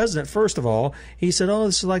have the president, first of all, he said, "Oh,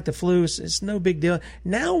 this is like the flu. It's no big deal."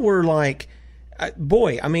 Now we're like,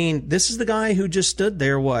 this is the guy who just stood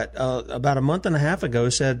there, about a month and a half ago,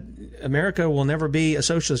 said America will never be a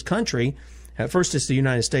socialist country. At first, it's the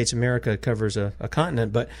United States. America covers a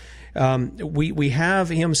continent, but we have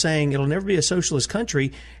him saying it'll never be a socialist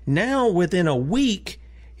country. Now, within a week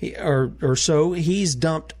or so, he's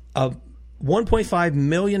dumped $1.5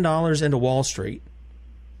 million into Wall Street.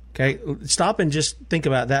 Okay, stop and just think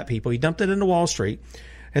about that, people. He dumped it into Wall Street,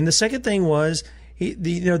 and the second thing was,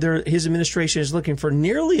 his administration is looking for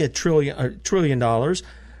nearly $1 trillion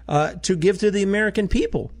to give to the American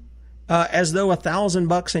people. as though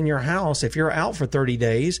 $1,000 in your house, if you're out for 30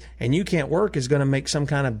 days and you can't work, is going to make some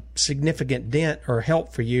kind of significant dent or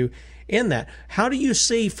help for you in that. How do you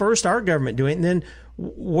see first our government doing it, and then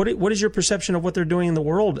what is your perception of what they're doing in the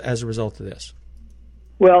world as a result of this?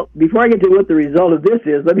 Well, before I get to what the result of this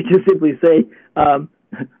is, let me just simply say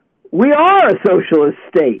we are a socialist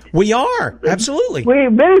state. We are, absolutely.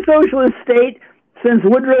 We've been a socialist state since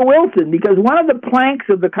Woodrow Wilson, because one of the planks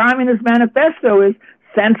of the Communist Manifesto is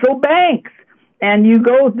central banks. And you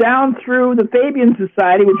go down through the Fabian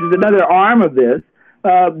Society, which is another arm of this.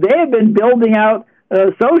 They have been building out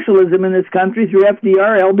socialism in this country through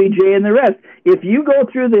FDR, LBJ, and the rest. If you go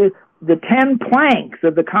through the 10 planks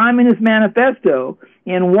of the Communist Manifesto,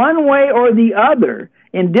 in one way or the other,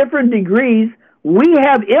 in different degrees, we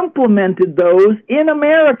have implemented those in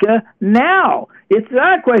America now. It's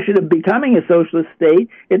not a question of becoming a socialist state.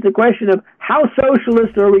 It's a question of how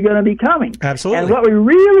socialist are we going to be becoming. Absolutely. And what we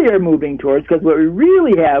really are moving towards, because what we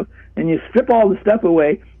really have, and you strip all the stuff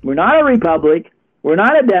away, we're not a republic, we're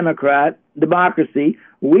not a democracy,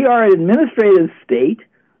 we are an administrative state,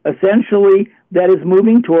 essentially, that is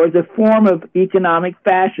moving towards a form of economic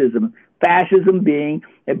fascism. Fascism being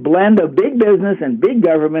a blend of big business and big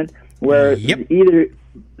government, where either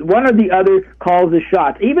one or the other calls the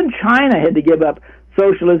shots. Even China had to give up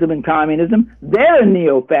socialism and communism. They're a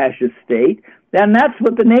neo-fascist state, and that's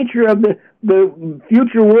what the nature of the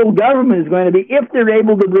future world government is going to be if they're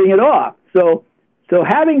able to bring it off. So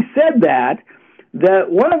having said that,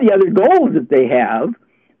 one of the other goals that they have,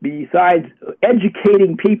 besides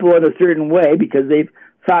educating people in a certain way, because they've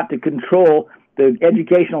sought to control the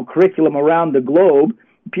educational curriculum around the globe,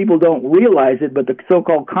 people don't realize it, but the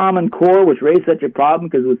so-called Common Core, which raised such a problem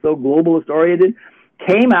because it was so globalist-oriented,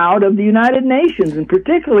 came out of the United Nations, and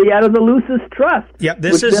particularly out of the Lucis Trust,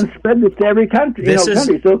 which then spread this to every country.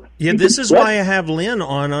 This is why I have Lynn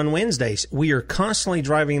on Wednesdays. We are constantly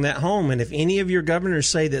driving that home, and if any of your governors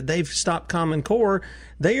say that they've stopped Common Core,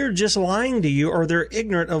 they are just lying to you, or they're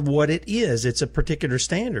ignorant of what it is. It's a particular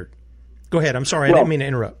standard. Go ahead. I'm sorry. I didn't mean to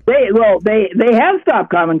interrupt. They have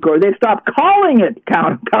stopped Common Core. They've stopped calling it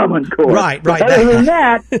Common Core. Right. But other than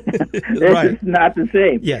that, it's not the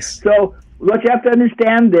same. Yes. So what you have to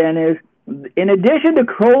understand then is, in addition to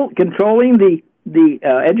controlling the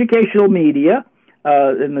educational media,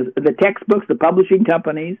 and the textbooks, the publishing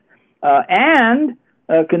companies, and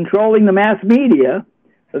controlling the mass media,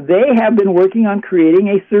 they have been working on creating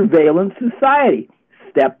a surveillance society.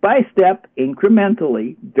 Step by step,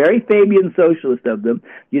 incrementally, very Fabian socialist of them.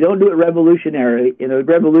 You don't do it revolutionary, in a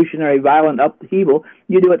revolutionary violent upheaval.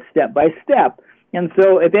 You do it step by step. And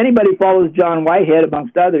so if anybody follows John Whitehead,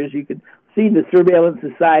 amongst others, you could see the surveillance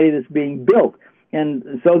society that's being built. And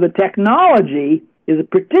so the technology is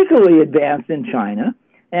particularly advanced in China,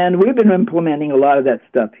 and we've been implementing a lot of that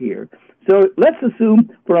stuff here. So let's assume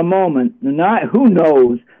for a moment, who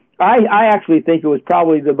knows, I actually think it was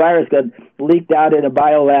probably the virus got leaked out in a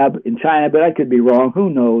biolab in China, but I could be wrong.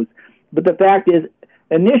 Who knows? But the fact is,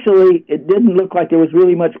 initially, it didn't look like there was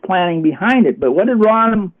really much planning behind it. But what did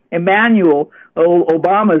Ron Emanuel,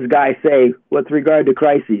 Obama's guy, say with regard to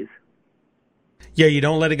crises? Yeah, you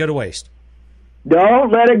don't let it go to waste.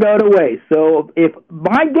 Don't let it go to waste. So if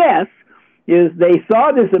my guess is they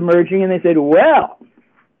saw this emerging and they said, well,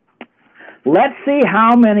 let's see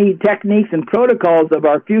how many techniques and protocols of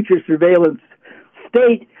our future surveillance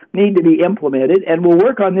state need to be implemented, and we'll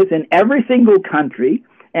work on this in every single country,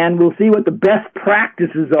 and we'll see what the best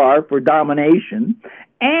practices are for domination,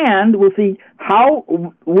 and we'll see how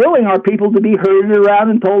willing are people to be herded around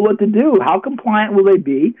and told what to do. How compliant will they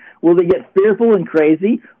be? Will they get fearful and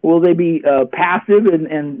crazy? Will they be passive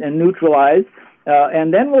and neutralized?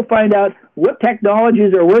 And then we'll find out what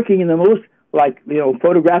technologies are working in the most, like,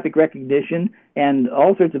 photographic recognition and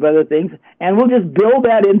all sorts of other things, and we'll just build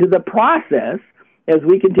that into the process as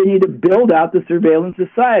we continue to build out the surveillance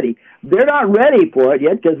society. They're not ready for it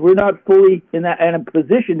yet because we're not fully in a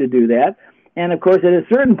position to do that, and of course at a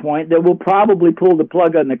certain point they will probably pull the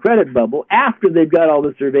plug on the credit bubble after they've got all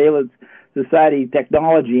the surveillance society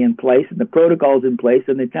technology in place and the protocols in place,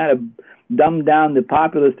 and they kind of dumb down the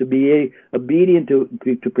populace to be obedient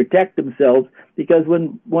to protect themselves, because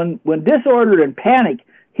when disorder and panic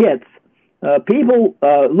hits, people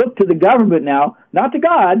look to the government now, not to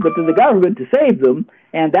God, but to the government to save them,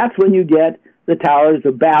 and that's when you get the Towers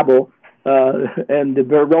of Babel and the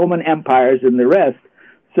Roman empires and the rest.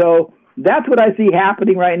 So that's what I see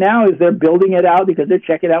happening right now, is they're building it out because they're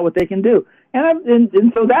checking out what they can do.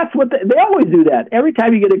 And so that's what they always do that. Every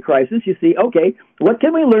time you get a crisis, you see, okay, what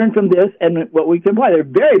can we learn from this and what we can apply? They're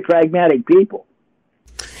very pragmatic people.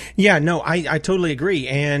 Yeah, no, I totally agree.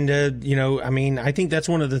 And, I think that's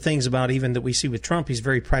one of the things about even that we see with Trump. He's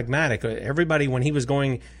very pragmatic. Everybody, when he was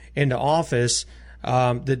going into office,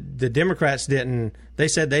 the Democrats they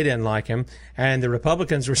said they didn't like him. And the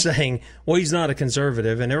Republicans were saying, well, he's not a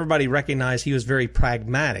conservative. And everybody recognized he was very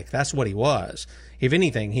pragmatic. That's what he was. If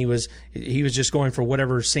anything, he was just going for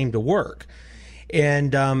whatever seemed to work.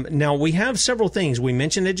 And now we have several things. We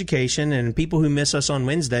mentioned education, and people who miss us on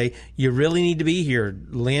Wednesday, you really need to be here.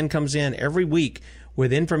 Lynn comes in every week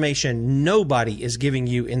with information nobody is giving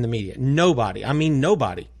you in the media. Nobody. I mean,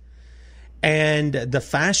 nobody. And the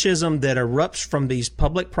fascism that erupts from these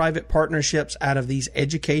public-private partnerships out of these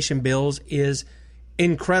education bills is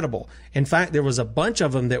incredible. In fact, there was a bunch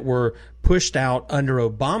of them that were pushed out under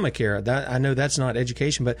Obamacare. I know that's not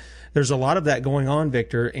education, but there's a lot of that going on,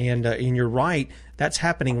 Victor. And you're right, that's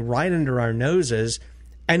happening right under our noses.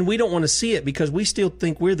 And we don't want to see it because we still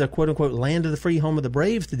think we're the quote-unquote land of the free, home of the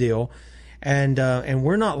brave deal. And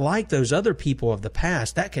we're not like those other people of the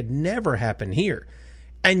past. That could never happen here.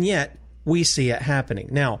 And yet we see it happening.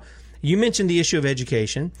 Now, you mentioned the issue of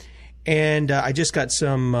education, and I just got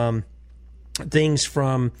some things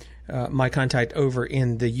from my contact over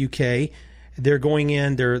in the UK. They're going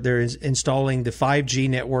in, they're installing the 5G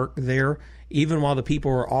network there. Even while the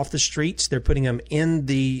people are off the streets, they're putting them in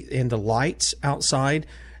the lights outside.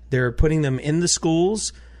 They're putting them in the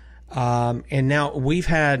schools. And now we've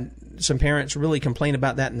had some parents really complain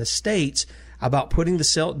about that in the States, about putting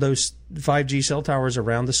those 5G cell towers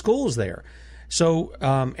around the schools there. So,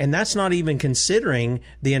 and that's not even considering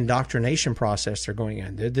the indoctrination process they're going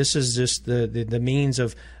in. This is just the means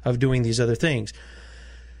of doing these other things.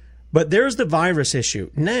 But there's the virus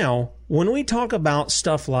issue. Now, when we talk about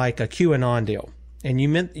stuff like a QAnon deal, and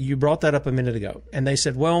you brought that up a minute ago, and they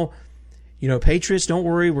said, well, Patriots, don't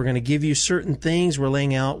worry, we're going to give you certain things we're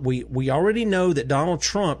laying out. We already know that Donald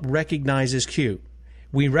Trump recognizes Q.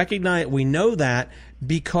 We know that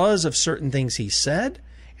because of certain things he said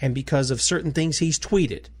and because of certain things he's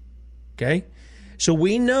tweeted. Okay? So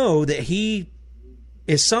we know that he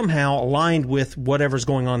is somehow aligned with whatever's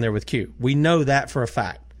going on there with Q. We know that for a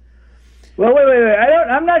fact. Well, wait.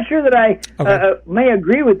 I'm not sure that I may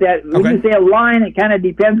agree with that. When you say a line, it kind of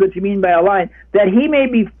depends what you mean by a line. That he may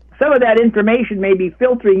be, some of that information may be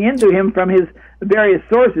filtering into him from his various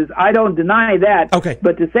sources. I don't deny that. Okay.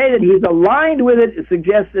 But to say that he's aligned with it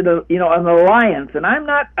suggests an alliance, and I'm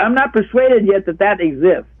not persuaded yet that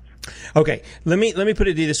exists. Okay, let me put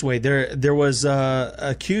it this way. There was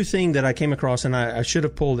a Q thing that I came across, and I should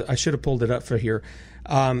have pulled it up for here.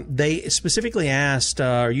 They specifically asked,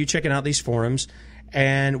 "Are you checking out these forums?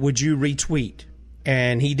 And would you retweet?"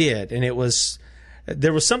 And he did, and there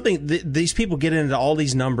was something. These people get into all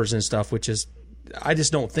these numbers and stuff, which is, I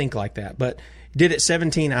just don't think like that. But did it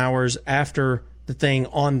 17 hours after the thing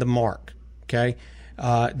on the mark. Okay,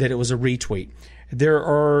 that it was a retweet.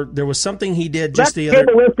 There was something he did just the other.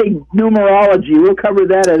 That's cabalistic numerology. We'll cover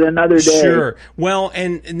that at another day. Sure. Well,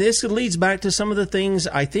 and this leads back to some of the things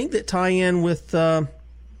I think that tie in with.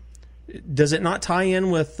 Does it not tie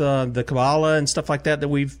in with the Kabbalah and stuff like that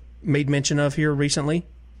we've made mention of here recently?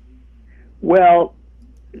 Well,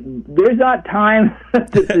 there's not time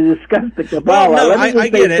to discuss the Kabbalah. Well, no, I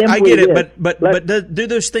get it. But do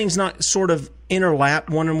those things not sort of interlap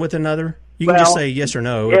one with another? You can just say yes or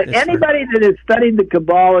no. Anybody that has studied the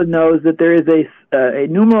Kabbalah knows that there is a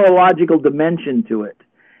numerological dimension to it.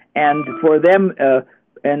 And for them,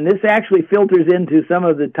 and this actually filters into some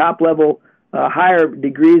of the top-level higher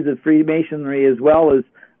degrees of Freemasonry, as well as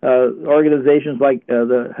organizations like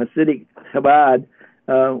the Hasidic Chabad,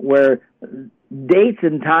 where dates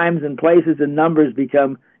and times and places and numbers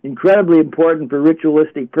become incredibly important for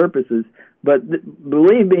ritualistic purposes. But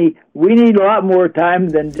believe me, we need a lot more time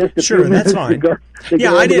than just a few minutes to go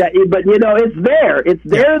into that. But, it's there. It's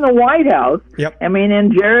there in the White House. Yep. I mean,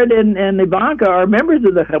 and Jared and Ivanka are members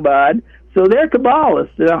of the Chabad, so they're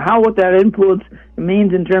Kabbalists. What that influence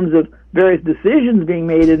means in terms of various decisions being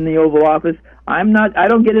made in the Oval Office, I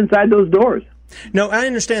don't get inside those doors. No, I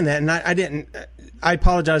understand that, and I didn't. I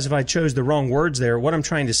apologize if I chose the wrong words there. What I'm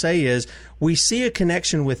trying to say is we see a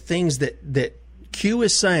connection with things that Q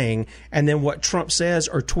is saying and then what Trump says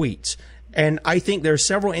or tweets. And I think there are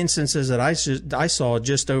several instances that I saw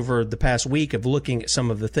just over the past week of looking at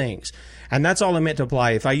some of the things. And that's all I meant to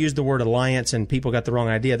apply. If I used the word alliance and people got the wrong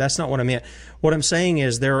idea, that's not what I meant. What I'm saying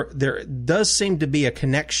is there does seem to be a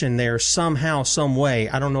connection there somehow, some way.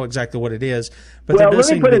 I don't know exactly what it is, but there does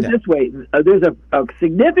seem to be that. Well, let me put it this way. There's a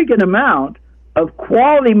significant amount of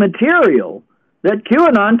quality material that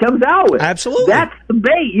QAnon comes out with. Absolutely. That's the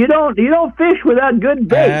bait. You don't fish without good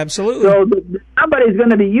bait. Absolutely. So somebody's going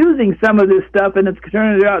to be using some of this stuff, and it's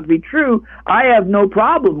turning out to be true. I have no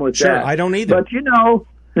problem with that. Sure, I don't either. But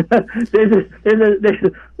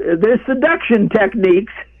there's seduction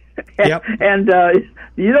techniques. Yep. And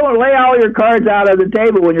you don't lay all your cards out on the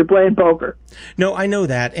table when you're playing poker. No, I know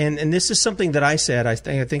that, and this is something that I said. I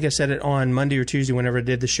think I said it on Monday or Tuesday whenever I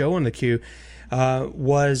did the show on the Q.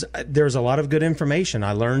 Was there's a lot of good information.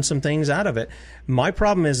 I learned some things out of it. My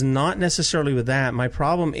problem is not necessarily with that. My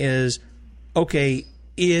problem is, okay,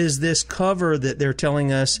 is this cover that they're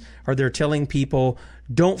telling us, or they're telling people,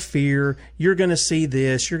 don't fear, you're going to see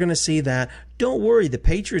this, you're going to see that. Don't worry, the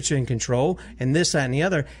Patriots are in control, and this, that, and the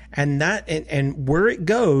other. And that, and where it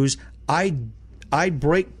goes, I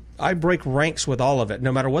break ranks with all of it,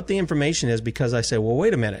 no matter what the information is, because I say, well,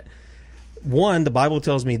 wait a minute. One, the Bible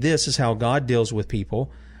tells me this is how God deals with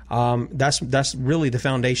people. That's really the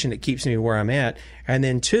foundation that keeps me where I'm at. And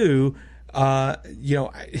then two, what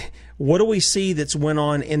do we see that's went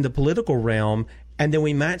on in the political realm? And then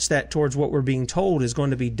we match that towards what we're being told is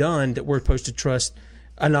going to be done, that we're supposed to trust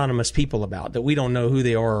anonymous people about, that we don't know who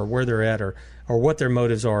they are or where they're at or what their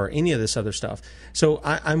motives are or any of this other stuff. So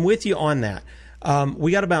I'm with you on that.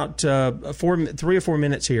 We got about 3 or 4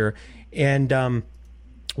 minutes here. And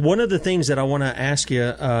one of the things that I want to ask you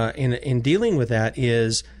in dealing with that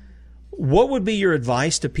is, what would be your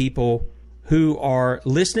advice to people who are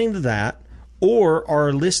listening to that, or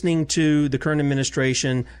are listening to the current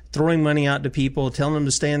administration throwing money out to people, telling them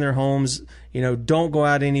to stay in their homes, don't go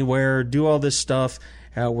out anywhere, do all this stuff.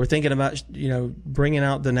 We're thinking about, bringing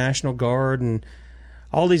out the National Guard and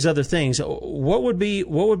all these other things. What would be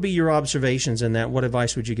your observations in that? What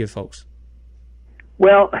advice would you give folks?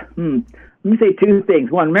 Well, let me say two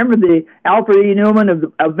things. One, remember the Alfred E. Newman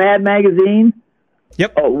of Mad Magazine?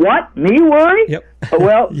 Yep. Oh, what? Me worry? Yep.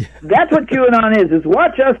 Well, that's what QAnon is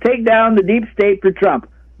watch us take down the deep state for Trump.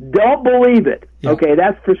 Don't believe it. Yep. Okay,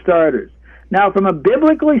 that's for starters. Now, from a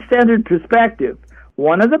biblically centered perspective,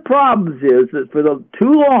 one of the problems is that for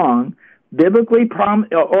too long, biblically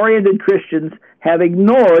oriented Christians have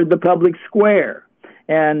ignored the public square.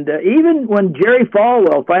 And even when Jerry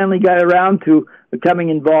Falwell finally got around to becoming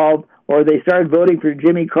involved, or they started voting for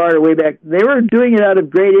Jimmy Carter way back, they were doing it out of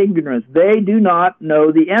great ignorance. They do not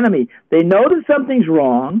know the enemy. They know that something's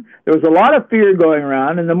wrong. There was a lot of fear going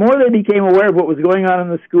around, and the more they became aware of what was going on in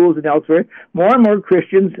the schools and elsewhere, more and more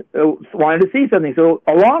Christians wanted to see something. So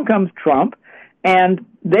along comes Trump, and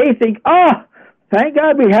they think, thank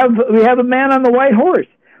God we have a man on the white horse.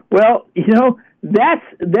 Well, that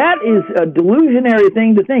is a delusionary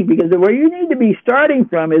thing to think, because where you need to be starting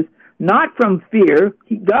from is not from fear.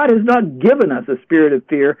 God has not given us a spirit of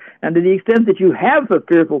fear, and to the extent that you have the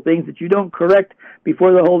fearful things that you don't correct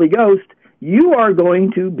before the Holy Ghost, you are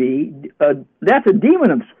going to be, that's a demon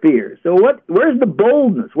of fear. So where's the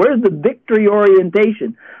boldness? Where's the victory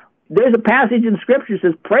orientation? There's a passage in Scripture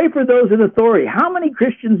that says, pray for those in authority. How many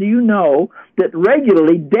Christians do you know that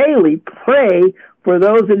regularly, daily, pray for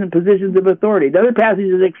those in positions of authority? The other passage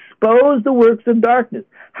is, expose the works of darkness.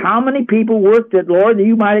 How many people worked at, Lord, that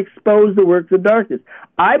you might expose the works of darkness?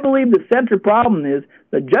 I believe the central problem is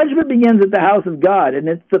the judgment begins at the house of God, and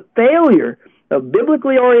it's the failure of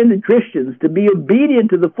biblically oriented Christians to be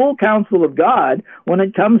obedient to the full counsel of God when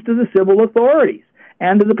it comes to the civil authorities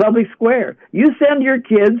and to the public square. You send your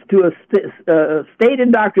kids to a state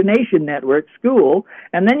indoctrination network school,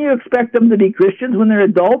 and then you expect them to be Christians when they're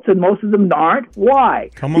adults, and most of them aren't. Why?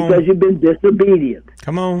 Because you've been disobedient.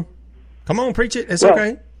 Come on, preach it. It's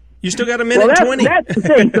okay. You still got a minute and 20. That's the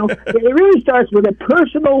thing. So it really starts with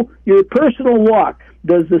your personal walk.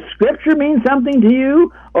 Does the Scripture mean something to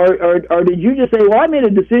you, or did you just say, well, I made a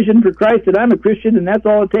decision for Christ and I'm a Christian and that's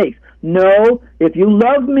all it takes? No. If you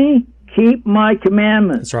love me, keep my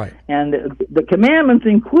commandments. That's right. And the commandments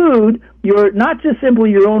include not just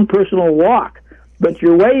simply your own personal walk, but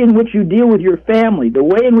your way in which you deal with your family, the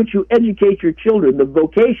way in which you educate your children, the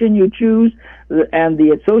vocation you choose, and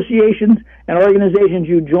the associations and organizations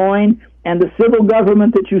you join, and the civil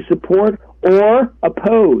government that you support or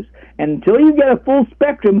oppose. And until you get a full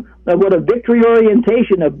spectrum of what a victory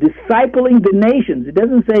orientation of discipling the nations, it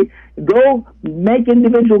doesn't say go make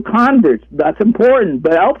individual converts. That's important,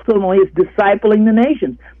 but ultimately it's discipling the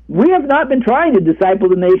nations. We have not been trying to disciple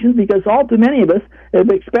the nations because all too many of us have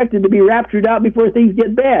expected to be raptured out before things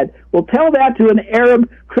get bad. Well, tell that to an Arab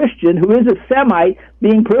Christian who is a Semite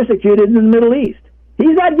being persecuted in the Middle East.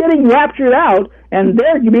 He's not getting raptured out, and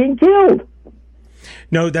they're being killed.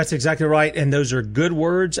 No, that's exactly right. And those are good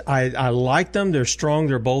words. I like them. They're strong.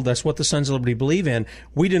 They're bold. That's what the Sons of Liberty believe in.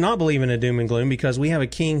 We do not believe in a doom and gloom because we have a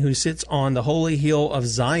king who sits on the holy hill of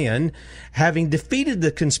Zion, having defeated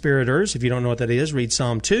the conspirators. If you don't know what that is, read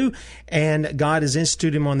Psalm 2. And God has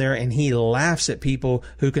instituted him on there, and he laughs at people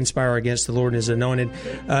who conspire against the Lord and his anointed.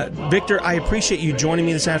 Victor, I appreciate you joining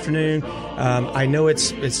me this afternoon. I know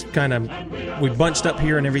it's kind of, we bunched up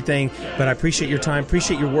here and everything, but I appreciate your time,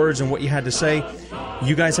 appreciate your words and what you had to say.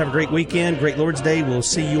 You guys have a great weekend, great Lord's Day. We'll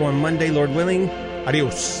see you on Monday, Lord willing.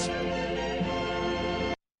 Adios.